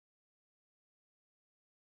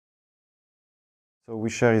So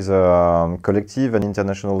OuiShare is a collective and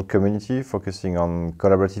international community focusing on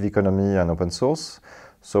collaborative economy and open source.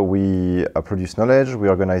 So we produce knowledge, we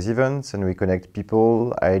organize events, and we connect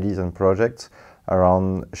people, ideas, and projects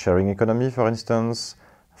around sharing economy, for instance,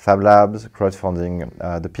 Fab Labs,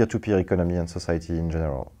 crowdfunding, the peer-to-peer economy and society in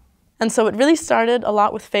general. And so it really started a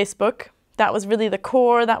lot with Facebook. That was really the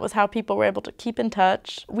core. That was how people were able to keep in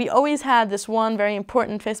touch. We always had this one very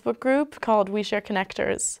important Facebook group called OuiShare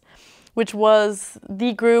Connectors, which was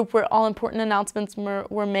the group where all important announcements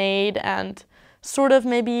were made and sort of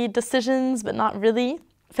maybe decisions, but not really.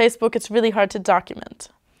 Facebook, it's really hard to document.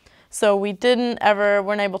 So we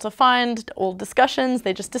weren't able to find old discussions,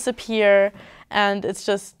 they just disappear, and it's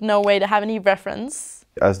just no way to have any reference.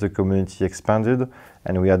 As the community expanded,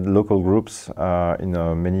 and we had local groups in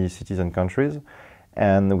many cities and countries,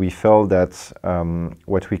 and we felt that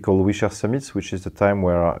what we call OuiShare Summits, which is the time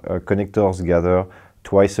where connectors gather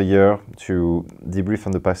twice a year to debrief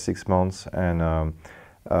on the past 6 months and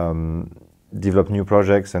develop new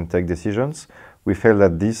projects and take decisions. We felt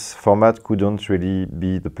that this format couldn't really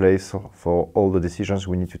be the place for all the decisions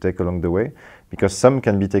we need to take along the way, because some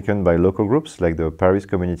can be taken by local groups like the Paris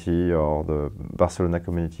community or the Barcelona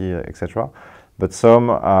community, etc. But some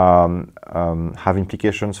have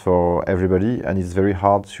implications for everybody, and it's very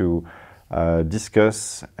hard to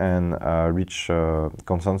discuss and reach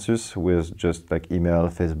consensus with just like email,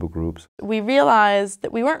 Facebook groups. We realized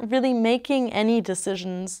that we weren't really making any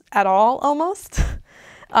decisions at all, almost,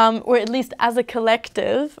 or at least as a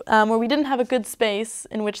collective, where we didn't have a good space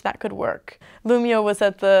in which that could work. Loomio was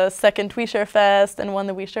at the second OuiShare Fest and won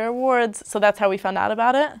the OuiShare Awards, so that's how we found out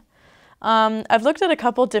about it. I've looked at a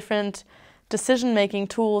couple different decision-making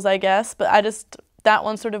tools, I guess, but that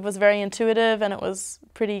one sort of was very intuitive and it was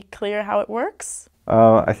pretty clear how it works.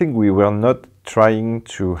 I think we were not trying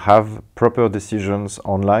to have proper decisions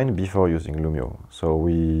online before using Loomio. So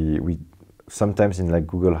we sometimes in like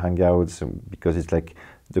Google Hangouts, because it's like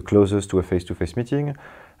the closest to a face-to-face meeting,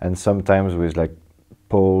 and sometimes with like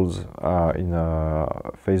polls in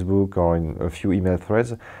Facebook or in a few email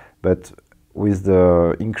threads. But with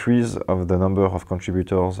the increase of the number of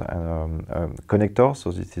contributors and connectors,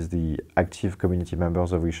 so this is the active community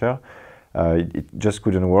members of OuiShare, it just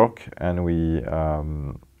couldn't work, and we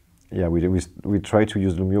tried to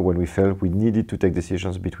use Loomio when we felt we needed to take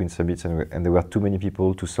decisions between summits, and there were too many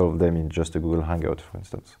people to solve them in just a Google Hangout, for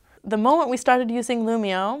instance. The moment we started using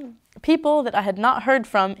Loomio, people that I had not heard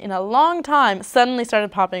from in a long time suddenly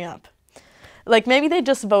started popping up. Like maybe they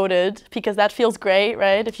just voted, because that feels great,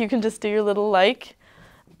 right? If you can just do your little like.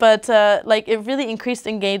 But like it really increased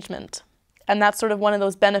engagement. And that's sort of one of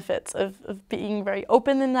those benefits of being very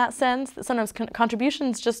open in that sense, that sometimes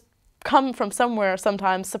contributions just come from somewhere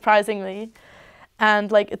sometimes, surprisingly.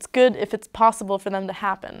 And like it's good if it's possible for them to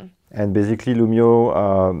happen. And basically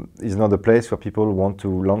Loomio is not a place where people want to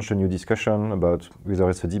launch a new discussion about whether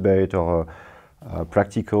it's a debate or a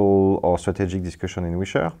practical or strategic discussion in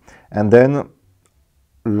OuiShare. And then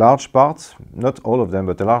large parts, not all of them,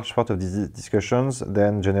 but a large part of these discussions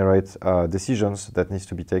then generate decisions that needs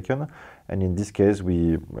to be taken. And in this case,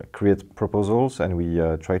 we create proposals and we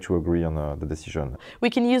try to agree on the decision. We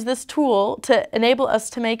can use this tool to enable us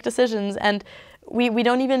to make decisions, and we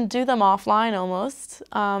don't even do them offline almost,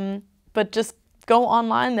 but just go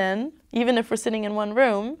online then, even if we're sitting in one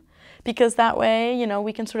room, because that way, you know,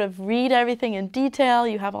 we can sort of read everything in detail,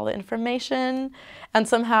 you have all the information, and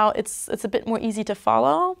somehow it's a bit more easy to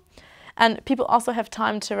follow, and people also have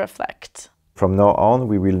time to reflect. From now on,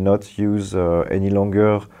 we will not use any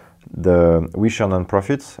longer the OuiShare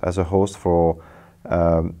nonprofits as a host for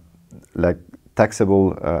like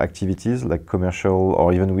taxable activities like commercial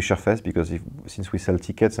or even OuiShare Fest, because since we sell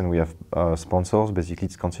tickets and we have sponsors, basically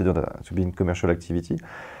it's considered to be a commercial activity.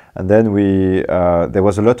 And then there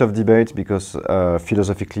was a lot of debate because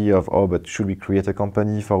philosophically but should we create a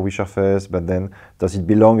company for OuiShare Fest? But then does it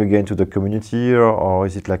belong again to the community, or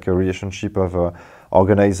is it like a relationship of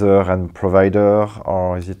organizer and provider,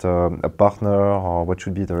 or is it a partner, or what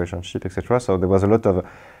should be the relationship, etc. So there was a lot of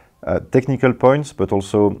technical points, but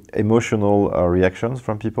also emotional reactions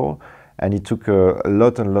from people. And it took a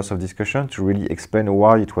lot and lots of discussion to really explain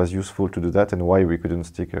why it was useful to do that and why we couldn't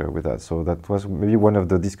stick with that. So that was maybe one of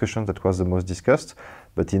the discussions that was the most discussed.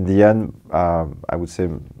 But in the end, I would say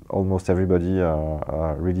almost everybody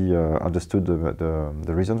really understood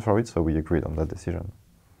the reason for it, so we agreed on that decision.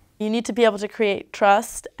 You need to be able to create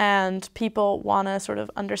trust, and people want to sort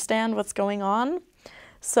of understand what's going on.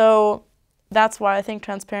 So that's why I think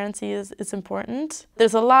transparency is important.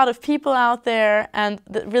 There's a lot of people out there and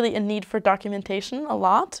really a need for documentation, a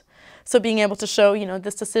lot. So being able to show, you know,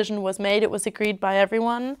 this decision was made, it was agreed by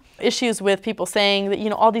everyone. Issues with people saying that, you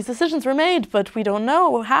know, all these decisions were made, but we don't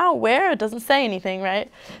know how, where, it doesn't say anything,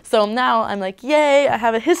 right? So now I'm like, yay, I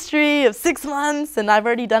have a history of 6 months, and I've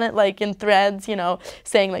already done it like in threads, you know,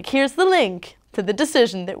 saying like, here's the link to the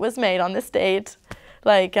decision that was made on this date.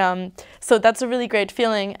 Like, so that's a really great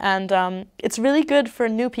feeling, and it's really good for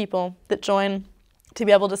new people that join to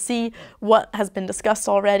be able to see what has been discussed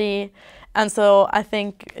already. And so I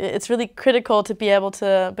think it's really critical to be able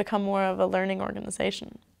to become more of a learning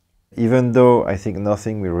organization. Even though I think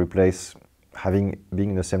nothing will replace being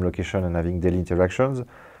in the same location and having daily interactions,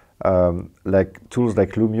 like tools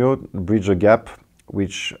like Loomio bridge a gap,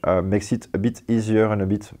 which makes it a bit easier and a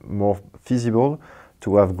bit more feasible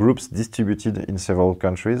to have groups distributed in several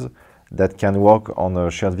countries that can work on a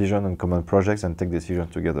shared vision and common projects and take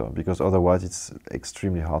decisions together, because otherwise it's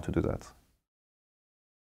extremely hard to do that.